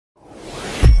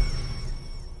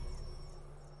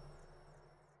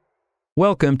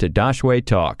Welcome to Daxue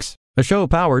Talks, a show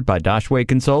powered by Daxue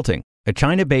Consulting, a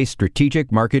China-based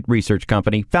strategic market research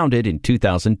company founded in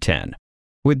 2010.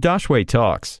 With Daxue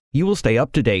Talks, you will stay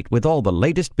up to date with all the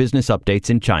latest business updates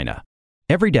in China.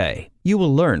 Every day, you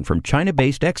will learn from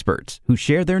China-based experts who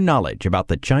share their knowledge about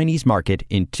the Chinese market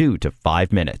in 2 to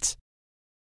 5 minutes.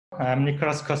 I'm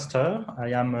Nicolas Coster.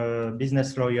 I am a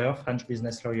business lawyer, French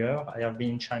business lawyer. I have been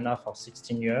in China for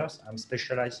 16 years. I'm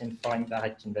specialized in foreign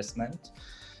direct investment.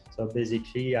 So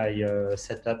basically, I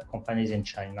set up companies in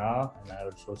China and I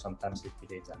also sometimes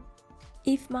liquidate them.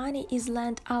 If money is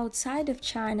lent outside of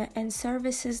China and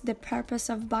services the purpose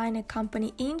of buying a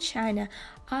company in China,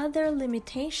 are there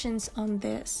limitations on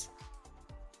this?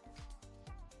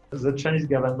 The Chinese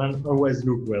government always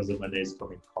look where the money is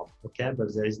coming from, okay?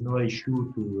 But there is no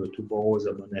issue to borrow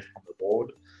the money from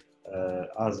abroad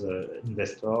as an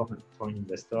investor, foreign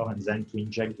investor, and then to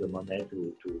inject the money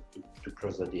to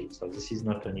close the deal. So this is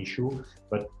not an issue,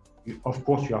 but of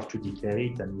course you have to declare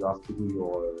it and you have to do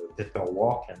your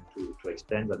paperwork and to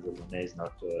explain that the money is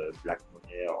not black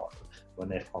money or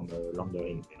money from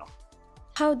laundering, you know.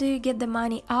 How do you get the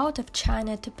money out of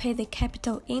China to pay the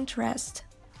capital interest?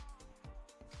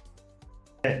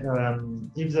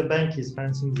 If the bank is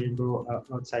financing the deal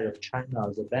outside of China,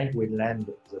 the bank will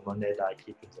lend the money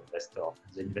directly to the investor.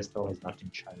 The investor is not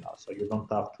in China, so you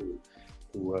don't have to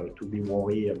be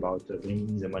worried about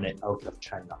bringing the money out of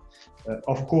China.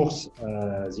 Of course,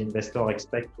 the investor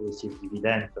expects to receive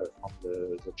dividend from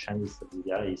the Chinese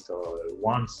subsidiary. So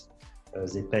once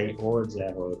they pay all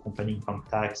their company income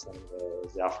tax and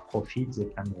their profits, they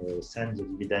can send the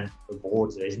dividend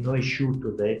abroad. There is no issue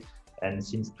today. And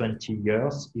since 20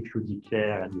 years, if you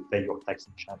declare and you pay your tax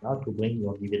in China, to bring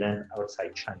your dividend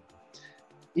outside China.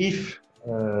 If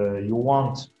you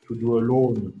want to do a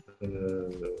loan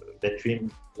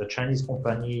between the Chinese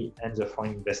company and the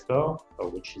foreign investor,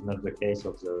 which is not the case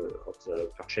of the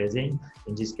purchasing,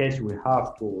 in this case, we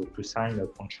have to sign a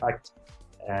contract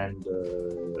and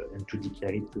to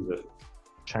declare it to the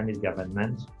Chinese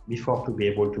government before to be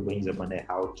able to bring the money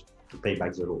out to pay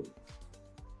back the loan.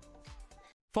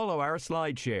 Follow our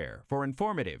SlideShare for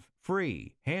informative,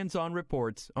 free, hands-on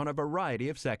reports on a variety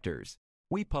of sectors.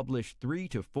 We publish 3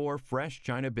 to 4 fresh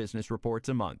China business reports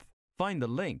a month. Find the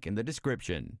link in the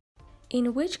description.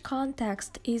 In which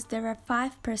context is there a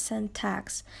 5%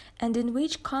 tax? And in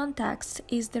which context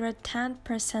is there a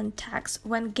 10% tax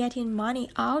when getting money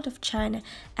out of China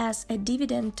as a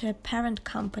dividend to a parent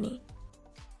company?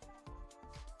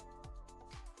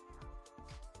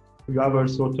 You have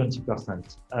also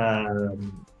 20%.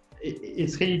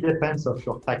 It really depends on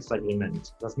your tax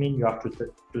agreement. That means you have to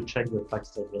check the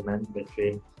tax agreement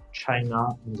between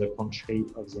China and the country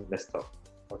of the investor.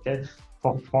 Okay.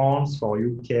 For France, for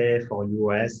UK, for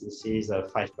US, this is a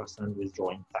 5%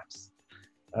 withdrawing tax.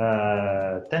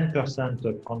 10%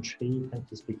 of country,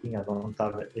 frankly speaking, I don't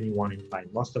have anyone in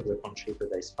mind. Most of the country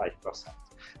today is 5%.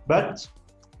 But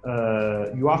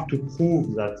you have to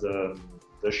prove that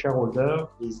the shareholder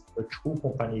is a true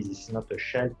company. This is not a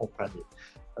shell company.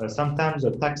 Sometimes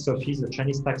the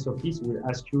Chinese tax office will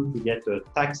ask you to get a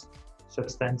tax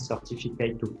substance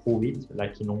certificate to prove it,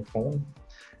 like in Hong Kong.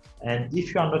 And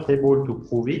if you are not able to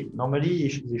prove it, normally they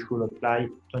should apply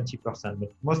 20%,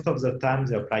 but most of the time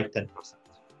they apply 10%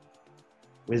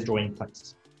 withdrawing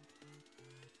tax.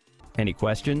 Any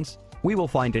questions? We will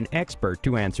find an expert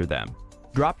to answer them.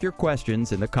 Drop your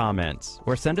questions in the comments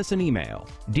or send us an email,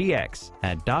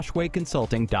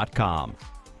 dx@daxueconsulting.com.